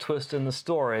 that is a twist in the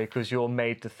story because you're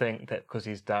made to think that because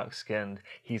he's dark-skinned,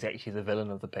 he's actually the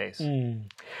villain of the piece.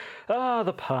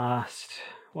 the past.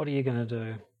 What are you going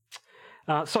to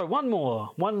do? So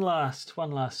one last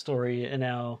story in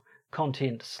our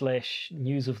content /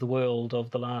 news of the world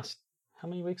of the last. How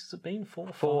many weeks has it been? 4,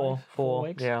 5? 4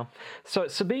 weeks. Yeah. So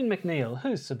Sabine McNeill.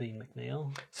 Who's Sabine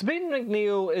McNeill? Sabine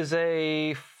McNeill is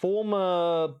a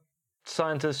former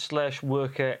scientist /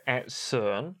 worker at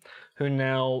CERN who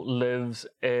now lives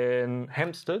in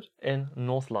Hampstead in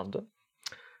North London,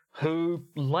 who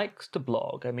likes to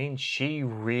blog. I mean, she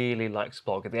really likes to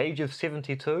blog. At the age of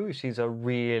 72, she's a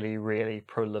really, really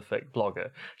prolific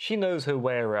blogger. She knows her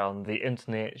way around the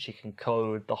internet. She can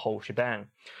code the whole shebang.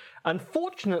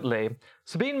 Unfortunately,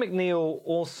 Sabine McNeill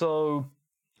also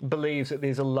believes that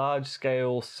there's a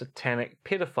large-scale satanic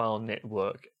pedophile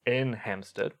network in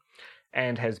Hampstead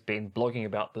and has been blogging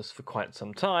about this for quite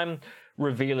some time,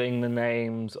 revealing the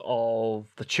names of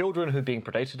the children who are being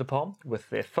predated upon with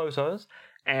their photos,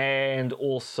 and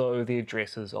also the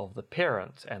addresses of the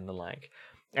parents and the like,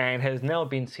 and has now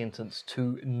been sentenced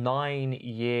to 9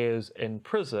 years in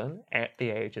prison at the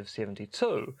age of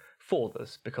 72 for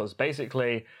this, because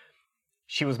basically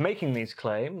she was making these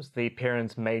claims, the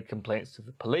parents made complaints to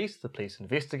the police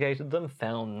investigated them,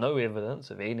 found no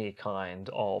evidence of any kind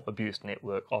of abuse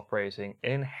network operating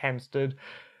in Hampstead.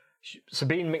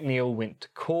 Sabine McNeill went to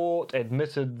court,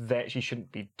 admitted that she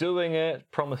shouldn't be doing it,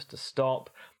 promised to stop,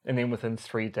 and then within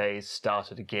 3 days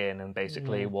started again and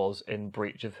basically was in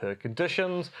breach of her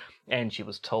conditions. And she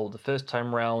was told the first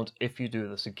time round, if you do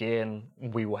this again,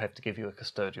 we will have to give you a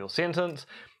custodial sentence.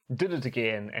 Did it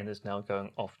again and is now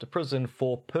going off to prison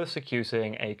for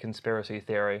persecuting a conspiracy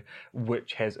theory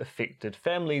which has affected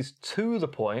families to the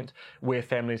point where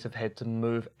families have had to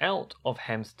move out of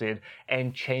Hampstead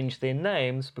and change their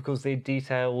names because their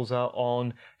details are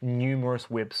on numerous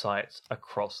websites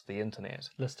across the internet.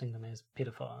 Listing them as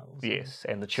pedophiles. Yes,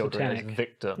 and the children as Satanic.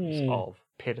 victims of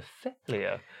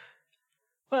pedophilia.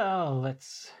 Well,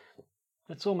 that's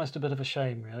almost a bit of a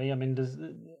shame, really. I mean,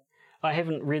 I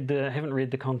haven't read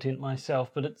the content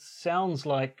myself, but it sounds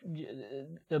like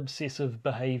obsessive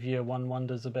behaviour. One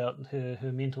wonders about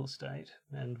her mental state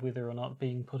and whether or not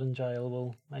being put in jail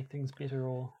will make things better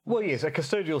or... Well, yes, a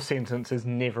custodial sentence is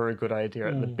never a good idea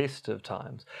at the best of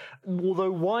times.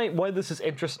 Although why this is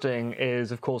interesting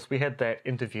is, of course, we had that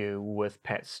interview with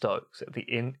Pat Stokes at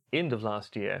the end of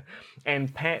last year,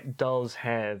 and Pat does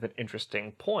have an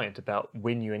interesting point about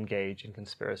when you engage in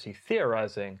conspiracy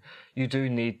theorizing, you do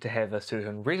need to have a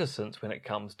certain reticence when it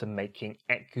comes to making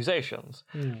accusations.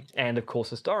 And of course,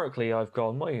 historically, I've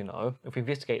gone, well, if we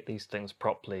investigate these things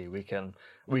properly, we can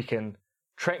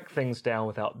track things down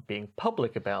without being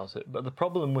public about it. But the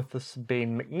problem with the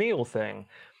Sabine McNeill thing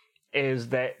is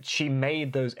that she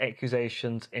made those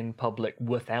accusations in public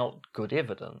without good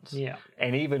evidence. Yeah.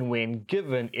 And even when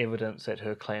given evidence that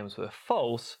her claims were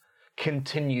false,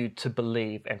 continued to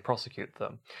believe and prosecute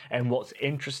them. And what's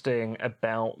interesting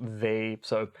about the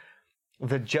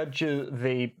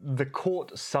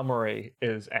court summary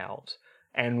is out.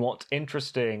 And what's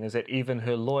interesting is that even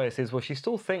her lawyer says, well, she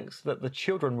still thinks that the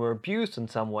children were abused in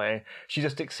some way. She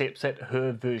just accepts that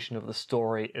her version of the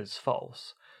story is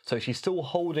false. So she's still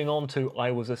holding on to,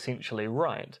 I was essentially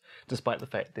right, despite the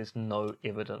fact there's no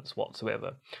evidence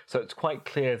whatsoever. So it's quite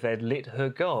clear if they'd let her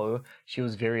go, she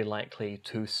was very likely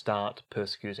to start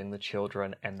persecuting the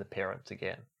children and the parents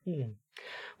again.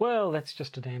 Well, that's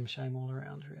just a damn shame all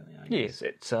around, really, I guess. Yes,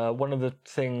 it's one of the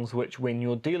things which, when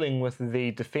you're dealing with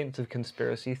the defense of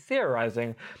conspiracy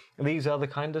theorizing, these are the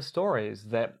kind of stories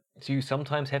that So you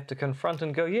sometimes have to confront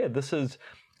and go, yeah, this is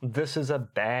a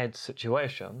bad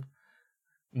situation.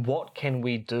 What can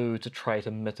we do to try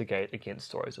to mitigate against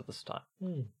stories of this type?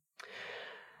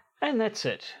 And that's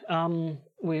it.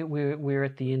 We're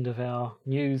at the end of our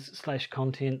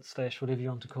news/content/ whatever you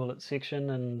want to call it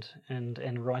section,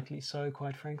 and rightly so,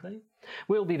 quite frankly.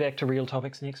 We'll be back to real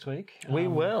topics next week. We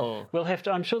will. We'll have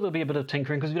to. I'm sure there'll be a bit of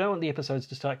tinkering because we don't want the episodes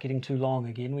to start getting too long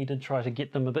again. We did try to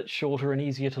get them a bit shorter and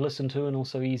easier to listen to, and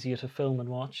also easier to film and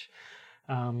watch.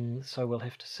 So we'll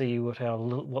have to see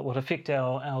what effect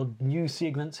our new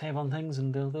segments have on things,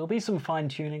 and there'll be some fine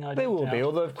tuning. There will be,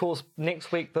 although of course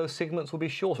next week those segments will be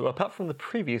shorter. Apart from the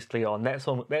previously on, that's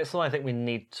one I think we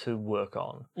need to work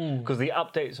on, because the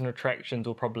updates and retractions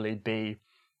will probably be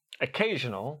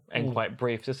occasional and quite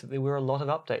brief. Just that there were a lot of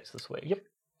updates this week.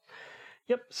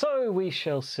 Yep. So we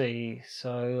shall see.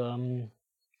 So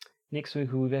next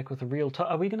week we'll be back with a real.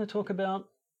 Are we going to talk about?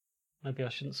 Maybe I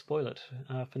shouldn't spoil it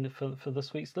for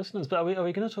this week's listeners. But are we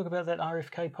going to talk about that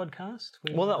RFK podcast?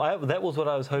 That was what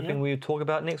I was hoping we would talk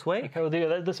about next week. Okay, well,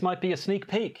 this might be a sneak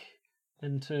peek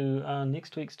into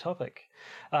next week's topic.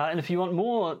 And if you want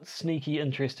more sneaky,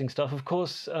 interesting stuff, of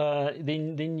course,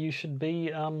 then you should be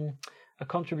a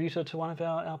contributor to one of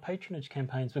our patronage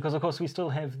campaigns, because of course we still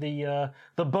have the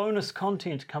bonus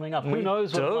content coming up. Who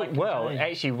knows what it might contain. Well,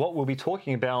 actually, what we'll be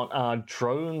talking about are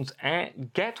drones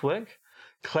at Gatwick,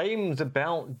 claims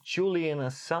about Julian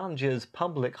Assange's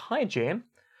public hijack,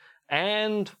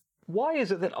 and why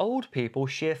is it that old people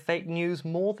share fake news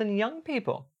more than young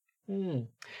people?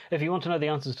 If you want to know the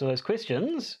answers to those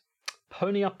questions,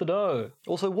 pony up the dough.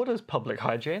 Also, what is public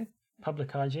hygiene?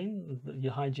 Public hygiene,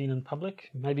 your hygiene in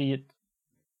public. Maybe it's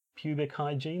pubic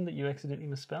hygiene that you accidentally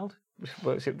misspelled.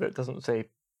 Well, except that doesn't say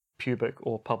pubic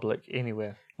or public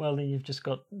anywhere. Well, then you've just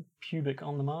got pubic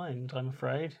on the mind, I'm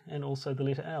afraid, and also the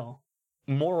letter L.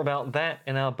 More about that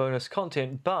in our bonus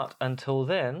content, but until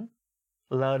then,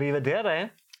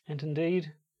 l'arrivedere. And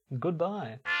indeed,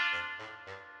 goodbye.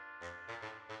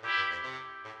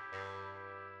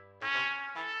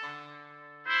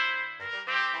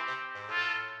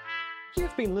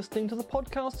 You've been listening to the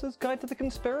Podcaster's Guide to the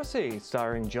Conspiracy,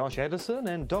 starring Josh Addison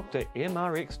and Dr.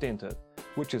 MRX Denton,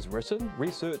 which is written,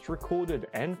 researched, recorded,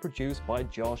 and produced by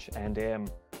Josh and M.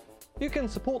 You can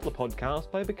support the podcast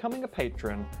by becoming a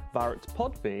patron via its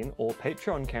Podbean or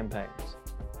Patreon campaigns.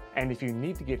 And if you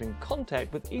need to get in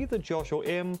contact with either Josh or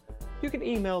M, you can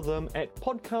email them at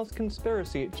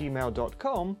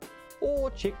podcastconspiracy@gmail.com or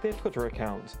check their Twitter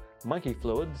accounts,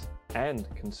 monkeyfluids and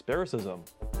conspiracism.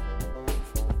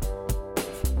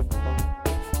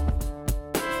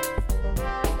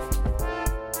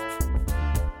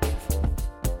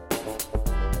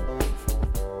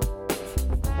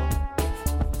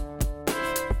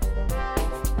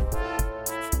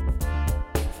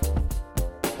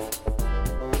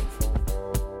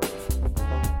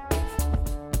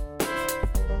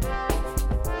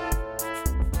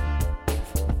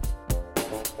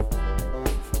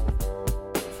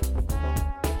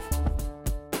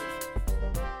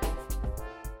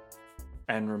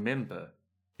 And remember,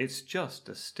 it's just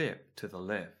a step to the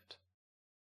left.